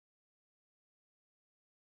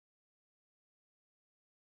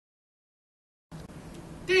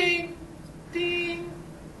Ding, ding,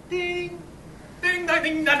 ding, ding, da,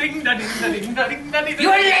 ding, da, ding, da, ding, da, ding, da, ding, da, ding.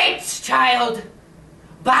 You're late, child.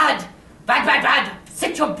 Bad, bad, bad, bad.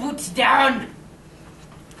 Sit your boots down.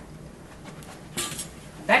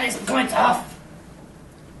 That is point off.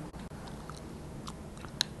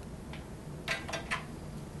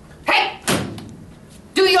 Hey!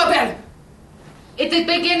 Do your bell. It is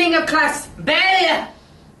beginning of class. Bell!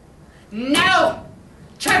 Now!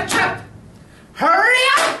 Chop, chop! Hurry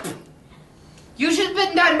up! You should have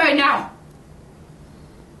been done by now.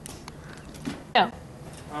 No.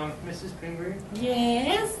 Mrs. Pingrey?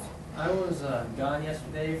 Yes? I was gone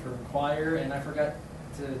yesterday for choir and I forgot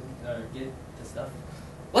to get the stuff.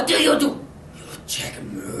 What do? You check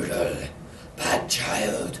Moodle. Bad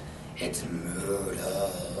child. It's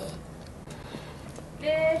Moodle.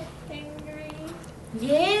 Miss Pingrey,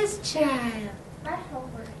 Yes, child. my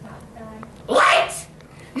homework's not done. What?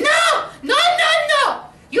 No! No, no, no!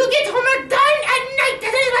 You get homework done at night.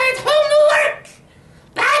 That is why it's homework.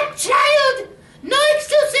 Bad child. No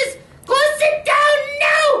excuses. Go sit down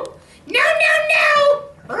now. Now, now,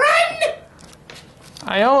 now. Run.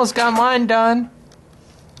 I almost got mine done.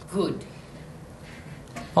 Good.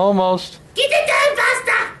 Almost. Get it done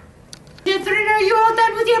faster. Children, are you all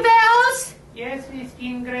done with your bells? Yes, Miss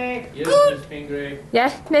Pingrey. Yes, Good. Miss Pingrey.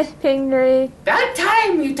 Yes, Miss Pingrey. That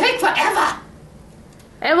time you take forever.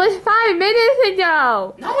 It was 5 minutes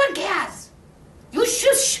ago. No one cares. You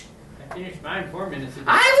shush. I finished mine 4 minutes ago.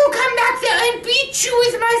 I will come back there and beat you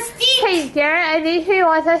with my stick. Hey, Garrett, I think he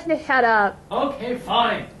wants us to shut up. Okay,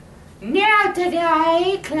 fine. Now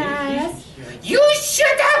today, class, you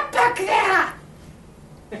shut up back there.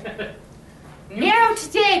 Now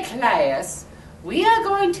today, class, we are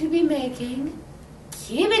going to be making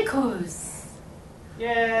chemicals.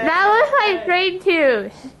 Yeah. That looks like grade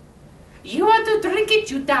 2. You want to drink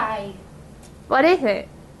it, you die. What is it?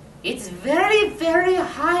 It's very, very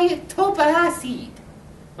high top acid.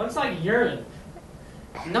 Looks like urine.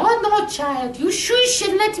 No, no, child, you shush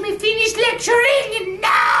and let me finish lecturing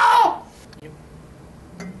now.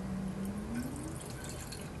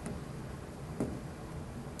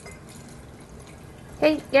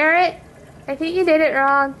 Hey, Garrett, I think you did it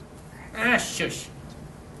wrong. Ah, shush.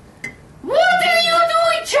 What are you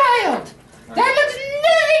doing, child? That looks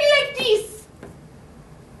nothing like this.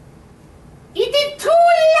 It is too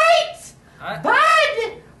late. Bad,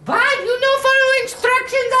 bad. You know, follow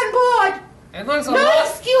instructions on board. It looks a No lot,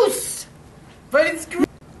 excuse. but it's good.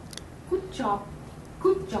 Good job.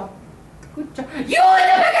 Good job. Good job. You in the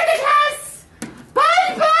back of the class.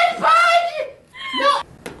 Bad, bad, bad. No.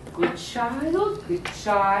 Good child. Good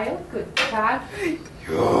child. Good child.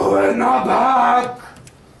 You in the back.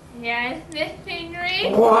 Yes, Miss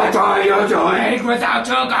Pingrey. What are you doing without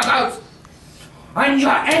your goggles and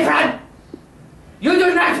your apron? You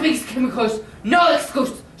do not mix chemicals. No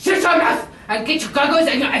excuse. Shut your mouth and get your goggles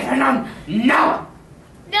and your apron on now.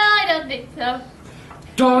 No, I don't think so.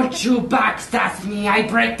 Don't you backstab me. I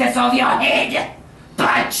break this off your head.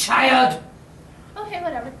 Bad child. Okay,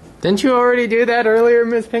 whatever. Didn't you already do that earlier,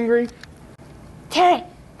 Miss Pingrey? Terry,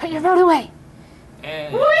 put your phone away.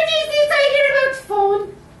 And What is this I hear about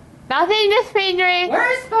phone? Nothing, Miss Pingrey.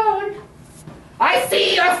 Where's phone? I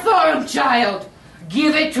see your phone, child.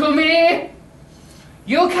 Give it to me.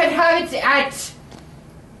 You can have it at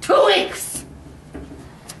 2 weeks.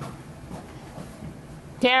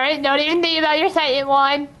 Garrett, don't even think about your second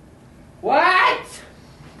one. What?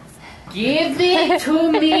 Give it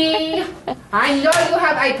to me. I know you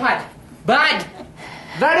have iPod. Bad.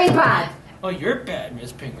 Very bad. oh, you're bad,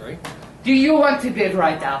 Miss Pingrey. Do you want to be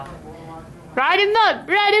right up? Write him up,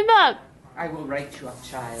 write him up. I will write you up,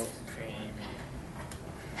 child.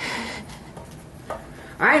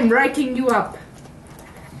 I'm writing you up.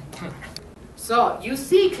 So, you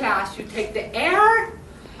see, class, you take the air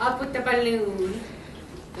up with the balloon.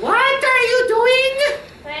 What are you doing?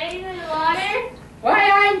 Playing in the water. While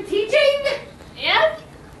I'm teaching? Yep.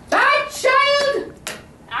 Bad child!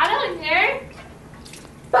 I don't care.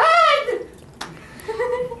 Bad!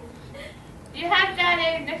 You have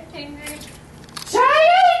that in Miss Pingrey.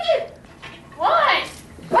 Child! What?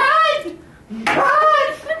 Bad!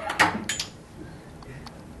 Bad!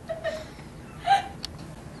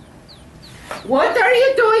 What are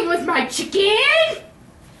you doing with my chicken?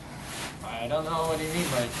 I don't know what you mean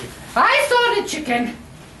by chicken. I saw the chicken.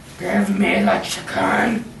 Give me the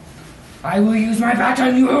chicken. I will use my bat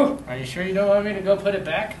on you. Are you sure you don't want me to go put it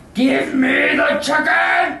back? Give me the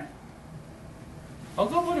chicken. I'll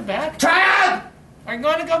go put it back. Child! I'm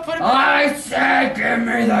going to go put it back. I said give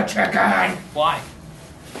me the chicken. Why?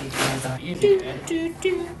 Because I'm eating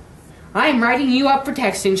it. I'm writing you up for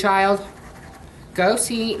texting, child. Go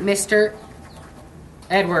see Mr.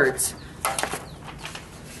 Edwards.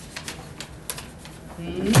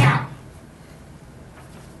 Now.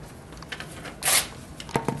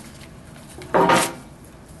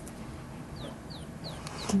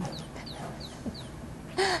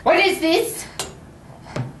 What is this?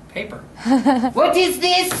 Paper. What is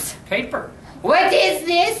this? Paper. What is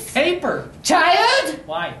this? Paper. Child?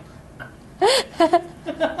 Why?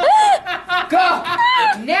 Go!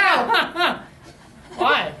 Now!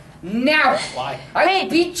 Why? Now! Why? I will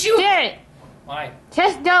beat you! Garrett, Why?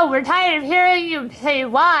 just know we're tired of hearing you say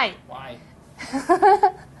why. Why?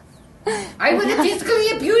 I will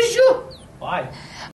physically abuse you! Why?